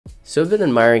So I've been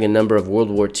admiring a number of World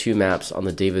War II maps on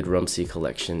the David Rumsey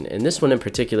collection, and this one in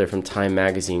particular from Time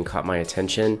magazine caught my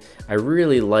attention. I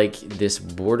really like this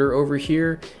border over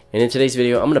here, and in today's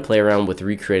video I'm going to play around with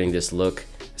recreating this look,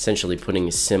 essentially putting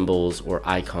symbols or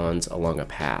icons along a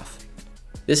path.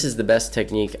 This is the best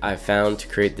technique I've found to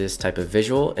create this type of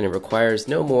visual, and it requires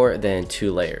no more than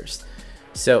 2 layers.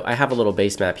 So I have a little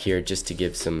base map here just to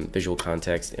give some visual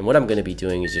context, and what I'm going to be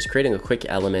doing is just creating a quick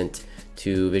element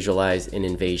to visualize an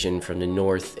invasion from the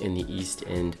north and the east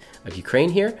end of Ukraine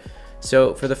here.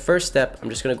 So for the first step, I'm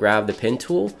just going to grab the pen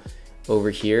tool over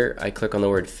here. I click on the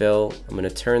word fill. I'm going to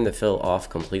turn the fill off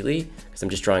completely because I'm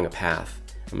just drawing a path.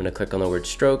 I'm going to click on the word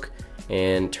stroke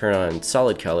and turn on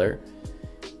solid color,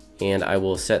 and I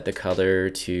will set the color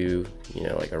to,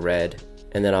 like a red.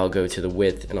 And then I'll go to the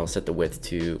width and I'll set the width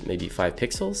to maybe 5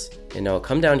 pixels. And I'll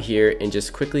come down here and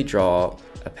just quickly draw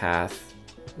a path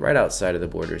right outside of the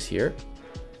borders here.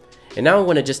 And now I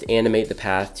want to just animate the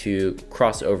path to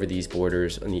cross over these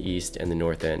borders on the east and the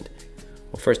north end.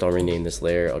 Well, first I'll rename this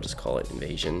layer. I'll just call it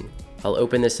invasion. I'll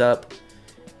open this up,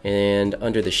 and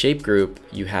under the shape group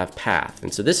you have path,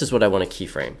 and so this is what I want to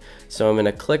keyframe. So I'm going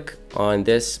to click on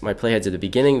this. My playhead's at the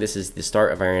beginning. This is the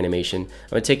start of our animation. I'm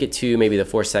going to take it to maybe the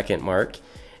 4-second mark,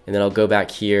 and then I'll go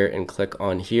back here and click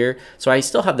on here. So I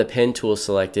still have the pen tool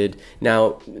selected.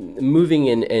 Now moving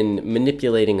and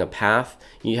manipulating a path,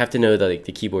 you have to know the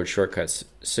keyboard shortcuts.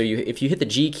 So if you hit the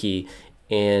G key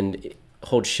and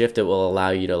hold shift, it will allow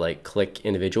you to click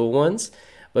individual ones.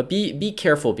 But be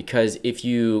careful, because if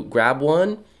you grab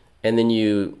one and then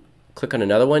you click on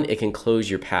another one, it can close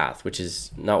your path, which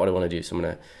is not what I want to do. So I'm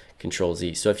going to Control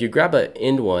Z. So if you grab an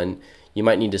end one, you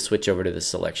might need to switch over to the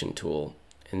selection tool,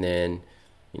 and then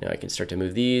I can start to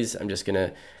move these. I'm just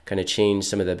gonna kind of change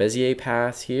some of the Bezier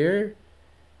paths here.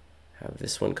 Have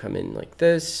this one come in like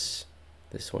this.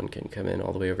 This one can come in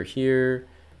all the way over here,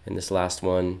 and this last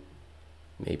one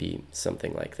maybe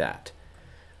something like that.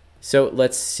 So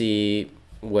let's see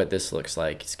what this looks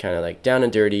like. It's kind of like down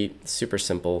and dirty, super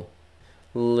simple.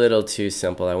 Little too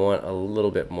simple. I want a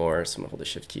little bit more, so I'm gonna hold the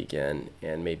shift key again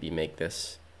and maybe make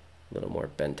this a little more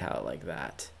bent out like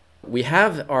that. We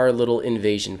have our little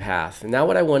invasion path. Now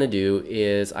what I want to do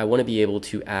is I want to be able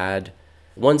to add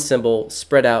one symbol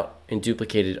spread out and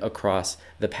duplicated across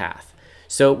the path.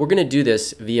 So we're going to do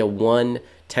this via one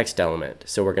text element.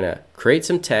 So we're going to create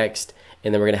some text,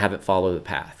 and then we're going to have it follow the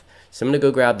path. So I'm going to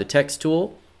go grab the text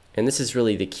tool, and this is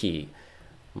really the key.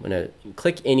 I'm going to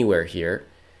click anywhere here,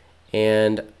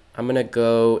 and I'm going to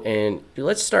go and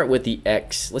let's start with the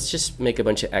X. Let's just make a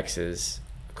bunch of X's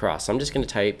across. So I'm just going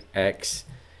to type X,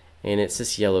 and it's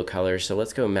this yellow color, so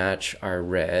let's go match our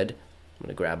red. I'm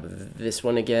gonna grab this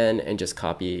one again and just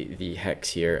copy the hex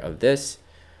here of this,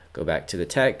 go back to the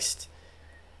text,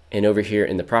 and over here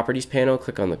in the properties panel,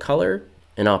 click on the color,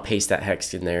 and I'll paste that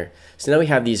hex in there. So now we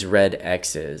have these red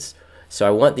X's. So I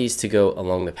want these to go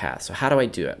along the path. So how do I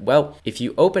do it? Well, if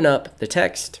you open up the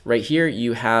text right here,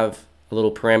 you have a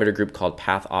little parameter group called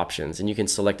path options, and you can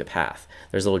select a path.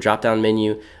 There's a little drop down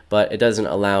menu, but it doesn't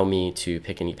allow me to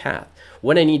pick any path.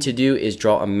 What I need to do is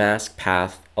draw a mask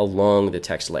path along the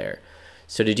text layer.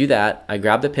 So to do that, I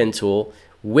grab the pen tool.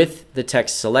 With the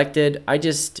text selected, I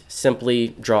just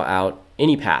simply draw out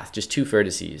any path, just 2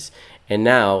 vertices. And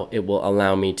now it will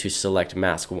allow me to select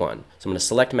mask 1. So I'm going to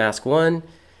select mask 1,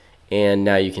 and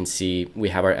now you can see we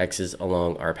have our X's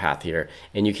along our path here.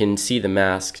 And you can see the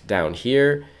mask down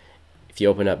here. If you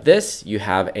open up this, you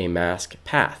have a mask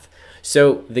path.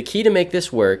 So the key to make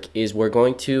this work is we're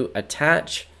going to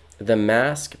attach the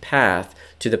mask path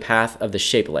to the path of the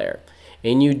shape layer.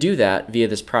 And you do that via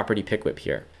this property pick whip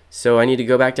here. So I need to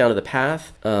go back down to the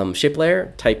path shape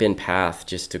layer, type in path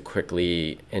just to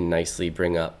quickly and nicely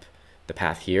bring up the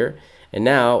path here. And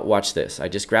now watch this. I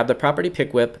just grab the property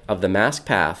pick whip of the mask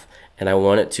path, and I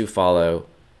want it to follow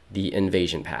the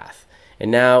invasion path. And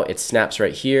now it snaps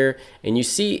right here, and you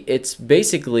see it's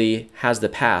basically has the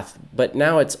path, but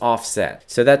now it's offset.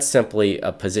 So that's simply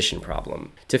a position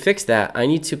problem. To fix that, I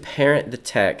need to parent the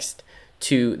text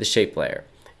to the shape layer.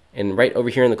 And right over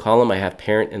here in the column, I have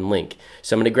parent and link.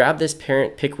 So I'm going to grab this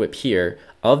parent pick whip here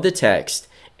of the text,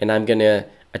 and I'm going to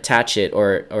attach it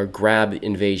or grab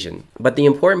invasion. But the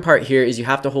important part here is you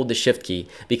have to hold the shift key,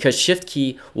 because shift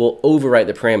key will overwrite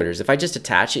the parameters. If I just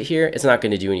attach it here, it's not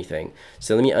going to do anything.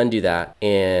 So let me undo that,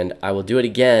 and I will do it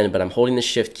again, but I'm holding the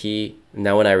shift key.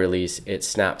 Now when I release, it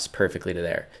snaps perfectly to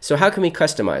there. So how can we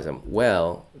customize them?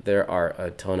 Well, there are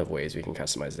a ton of ways we can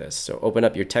customize this. So open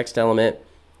up your text element,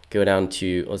 go down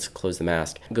to, let's close the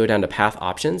mask, go down to path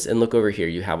options, and look over here.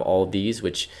 You have all of these,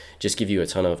 which just give you a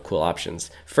ton of cool options.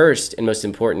 First and most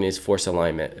important is force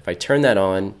alignment. If I turn that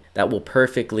on, that will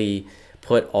perfectly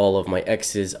put all of my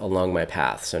X's along my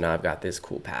path. So now I've got this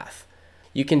cool path.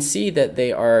 You can see that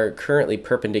they are currently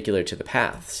perpendicular to the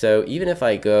path. So even if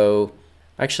I go,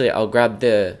 actually I'll grab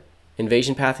the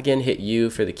invasion path again, hit U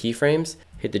for the keyframes,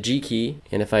 hit the G key,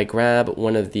 and if I grab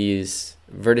one of these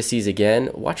vertices again,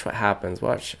 watch what happens.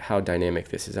 Watch how dynamic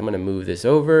this is. I'm going to move this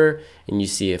over, and you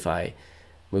see if I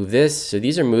move this, so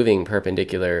these are moving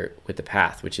perpendicular with the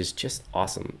path, which is just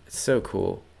awesome. It's so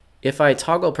cool. If I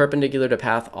toggle perpendicular to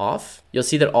path off, you'll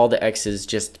see that all the X's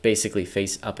just basically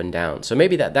face up and down. So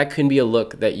maybe that could be a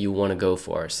look that you want to go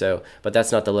for. So, but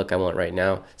that's not the look I want right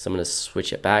now. So I'm going to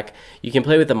switch it back. You can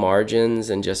play with the margins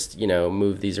and just, you know,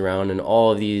 move these around, and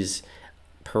all of these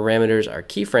parameters are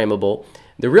keyframeable.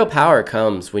 The real power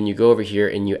comes when you go over here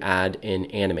and you add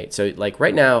and animate. So like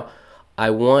right now, I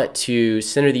want to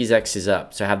center these X's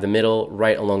up, so I have the middle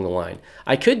right along the line.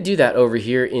 I could do that over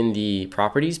here in the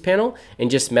properties panel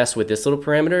and just mess with this little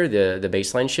parameter, the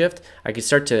baseline shift. I could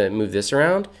start to move this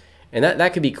around, and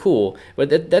that could be cool,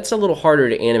 but that's a little harder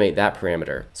to animate that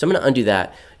parameter. So I'm gonna undo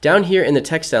that. Down here in the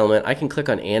text element, I can click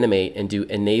on animate and do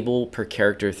enable per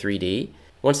character 3D.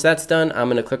 Once that's done, I'm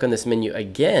gonna click on this menu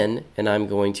again, and I'm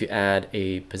going to add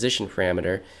a position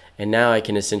parameter, and now I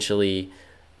can essentially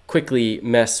quickly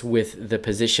mess with the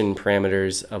position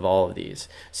parameters of all of these.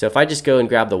 So if I just go and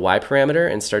grab the Y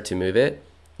parameter and start to move it,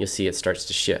 you'll see it starts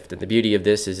to shift. And the beauty of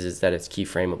this is that it's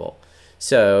keyframeable.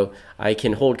 So I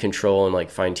can hold control and like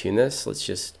fine tune this. Let's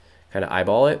just kind of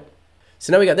eyeball it.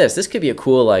 So now we got this. This could be a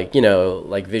cool, like, you know,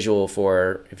 like visual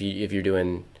for if you're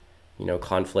doing, you know,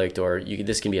 conflict, or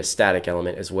this can be a static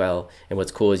element as well. And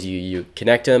what's cool is you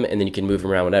connect them and then you can move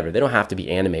them around whenever. They don't have to be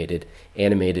animated.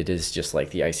 Animated is just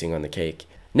like the icing on the cake.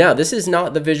 Now, this is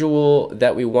not the visual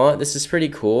that we want. This is pretty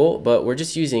cool, but we're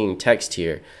just using text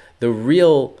here. The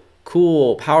real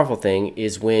cool, powerful thing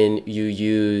is when you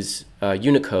use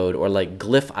Unicode or like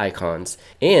glyph icons,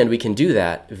 and we can do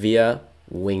that via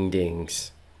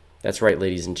Wingdings. That's right,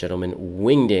 ladies and gentlemen,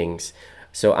 Wingdings.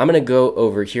 So I'm gonna go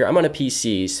over here. I'm on a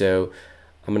PC, so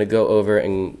I'm gonna go over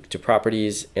and to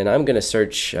properties, and I'm gonna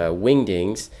search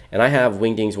Wingdings, and I have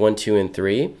Wingdings 1, 2, and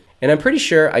 3. And I'm pretty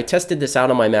sure I tested this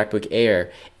out on my MacBook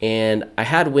Air, and I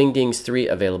had Wingdings 3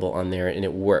 available on there, and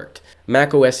it worked.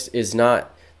 macOS is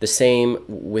not the same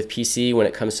with PC when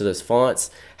it comes to those fonts.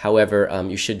 However,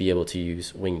 you should be able to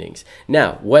use Wingdings.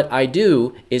 Now, what I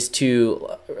do is to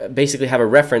basically have a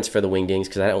reference for the Wingdings,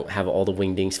 because I don't have all the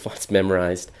Wingdings fonts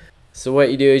memorized. So what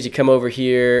you do is you come over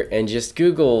here and just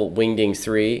Google Wingdings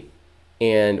 3.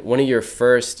 And one of your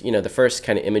first, the first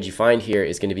kind of image you find here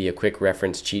is going to be a quick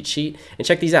reference cheat sheet. And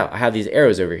check these out. I have these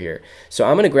arrows over here. So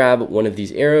I'm going to grab one of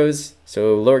these arrows,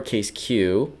 so lowercase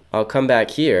q. I'll come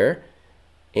back here,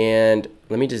 and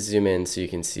let me just zoom in so you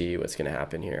can see what's going to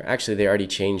happen here. Actually, they already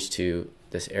changed to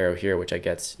this arrow here, which I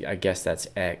guess that's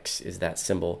X, is that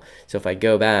symbol. So if I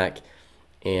go back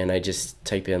and I just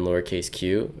type in lowercase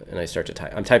q and I start to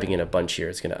type, I'm typing in a bunch here.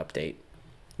 It's going to update.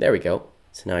 There we go.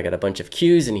 So now I got a bunch of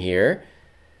Q's in here.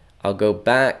 I'll go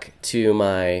back to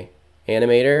my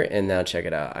animator, and now check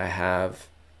it out. I have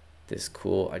this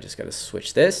cool, I just got to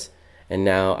switch this, and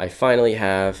now I finally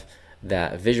have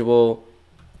that visual.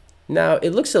 Now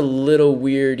it looks a little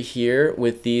weird here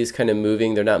with these kind of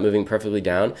moving. They're not moving perfectly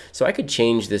down. So I could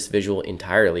change this visual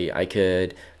entirely. I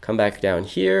could come back down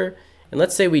here, and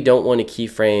let's say we don't want to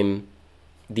keyframe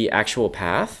the actual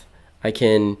path. I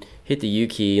can hit the U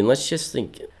key, and let's just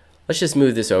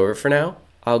move this over for now.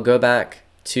 I'll go back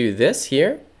to this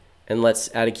here, and let's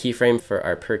add a keyframe for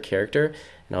our per character,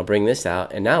 and I'll bring this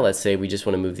out. And now let's say we just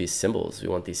want to move these symbols. We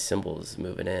want these symbols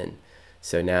moving in.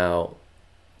 So now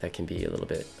that can be a little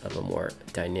bit of a more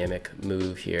dynamic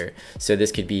move here. So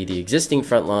this could be the existing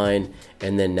front line,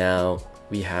 and then now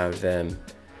we have them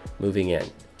moving in.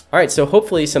 All right, so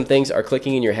hopefully some things are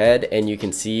clicking in your head and you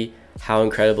can see how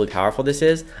incredibly powerful this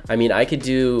is. I mean, I could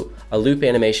do a loop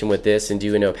animation with this and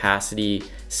do an opacity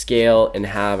scale and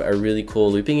have a really cool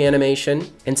looping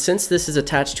animation. And since this is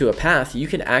attached to a path, you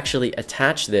can actually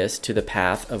attach this to the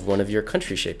path of one of your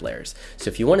country shape layers. So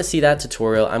if you want to see that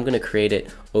tutorial, I'm going to create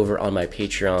it over on my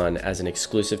Patreon as an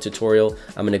exclusive tutorial.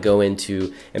 I'm going to go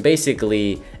into and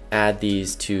basically add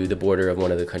these to the border of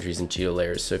one of the countries in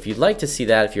GeoLayers. So if you'd like to see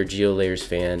that, if you're a GeoLayers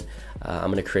fan,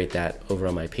 I'm going to create that over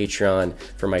on my Patreon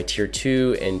for my tier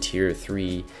 2 and tier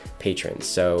 3 patrons.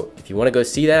 So if you want to go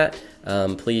see that,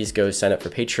 please go sign up for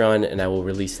Patreon, and I will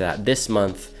release that this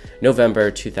month, November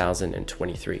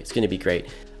 2023. It's going to be great.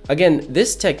 Again,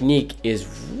 this technique is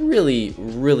really,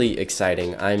 really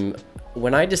exciting.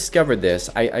 When I discovered this,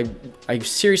 I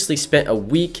seriously spent a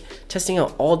week testing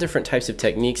out all different types of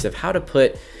techniques of how to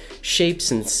put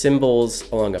shapes and symbols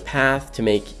along a path to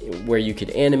make where you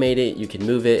could animate it, you could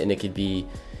move it, and it could be,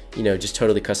 you know, just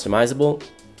totally customizable.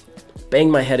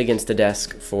 Banged my head against the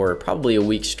desk for probably a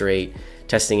week straight,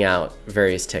 testing out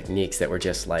various techniques that were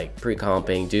just like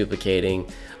pre-comping, duplicating,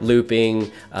 looping,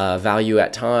 value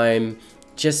at time,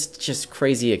 just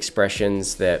crazy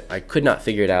expressions that I could not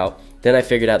figure it out. Then I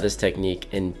figured out this technique,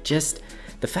 and just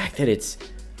the fact that it's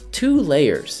 2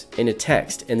 layers in a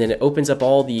text, and then it opens up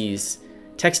all these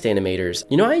text animators.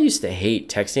 You know, I used to hate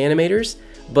text animators,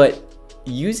 but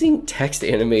using text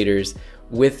animators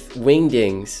with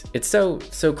Wingdings, it's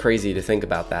so crazy to think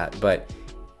about that, but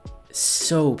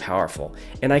so powerful.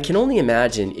 And I can only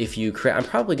imagine if you create, I'm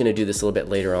probably going to do this a little bit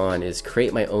later on, is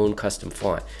create my own custom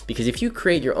font. Because if you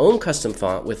create your own custom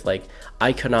font with like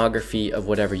iconography of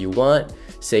whatever you want,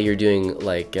 say you're doing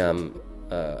like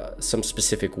some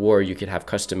specific war, you could have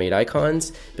custom made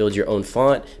icons, build your own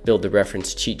font, build the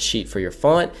reference cheat sheet for your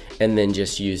font, and then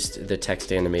just use the text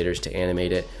animators to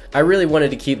animate it. I really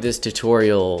wanted to keep this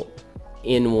tutorial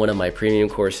in one of my premium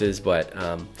courses, but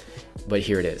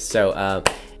here it is. So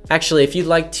actually, if you'd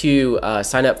like to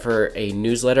sign up for a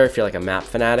newsletter, if you're like a map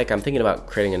fanatic, I'm thinking about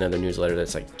creating another newsletter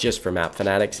that's like just for map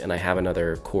fanatics, and I have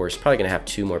another course, probably gonna have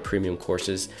 2 more premium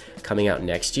courses coming out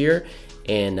next year.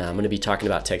 And I'm gonna be talking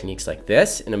about techniques like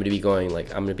this, and I'm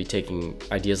gonna be taking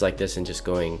ideas like this and just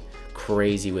going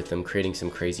crazy with them, creating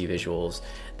some crazy visuals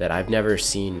that I've never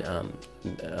seen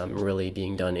really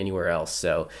being done anywhere else.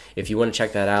 So if you want to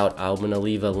check that out, I'm gonna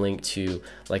leave a link to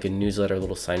like a newsletter,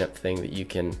 little sign up thing that you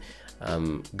can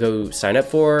go sign up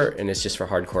for, and it's just for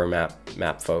hardcore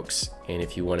map folks. And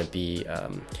if you want to be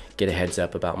get a heads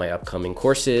up about my upcoming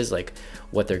courses, like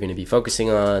what they're going to be focusing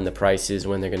on, the prices,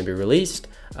 when they're going to be released,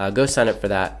 go sign up for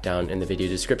that down in the video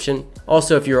description.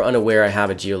 Also, if you're unaware, I have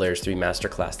a GeoLayers 3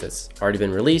 masterclass that's already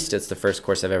been released. It's the first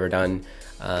course I've ever done.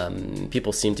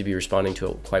 People seem to be responding to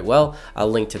it quite well. I'll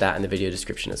link to that in the video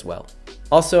description as well.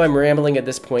 Also, I'm rambling at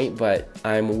this point, but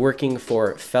I'm working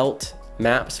for Felt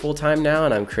Maps full-time now,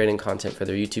 and I'm creating content for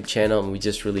their YouTube channel, and we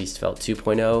just released Felt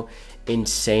 2.0.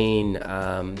 Insane.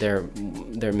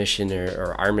 Their mission,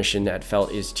 or our mission at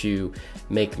Felt, is to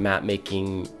make map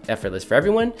making effortless for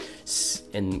everyone,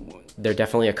 and they're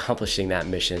definitely accomplishing that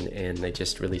mission, and they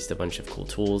just released a bunch of cool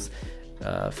tools,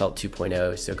 Felt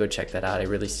 2.0, so go check that out. I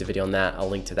released a video on that. I'll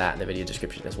link to that in the video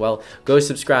description as well. Go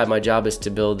subscribe. My job is to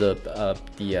build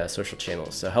the social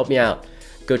channels, so help me out.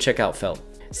 Go check out Felt.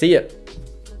 See ya.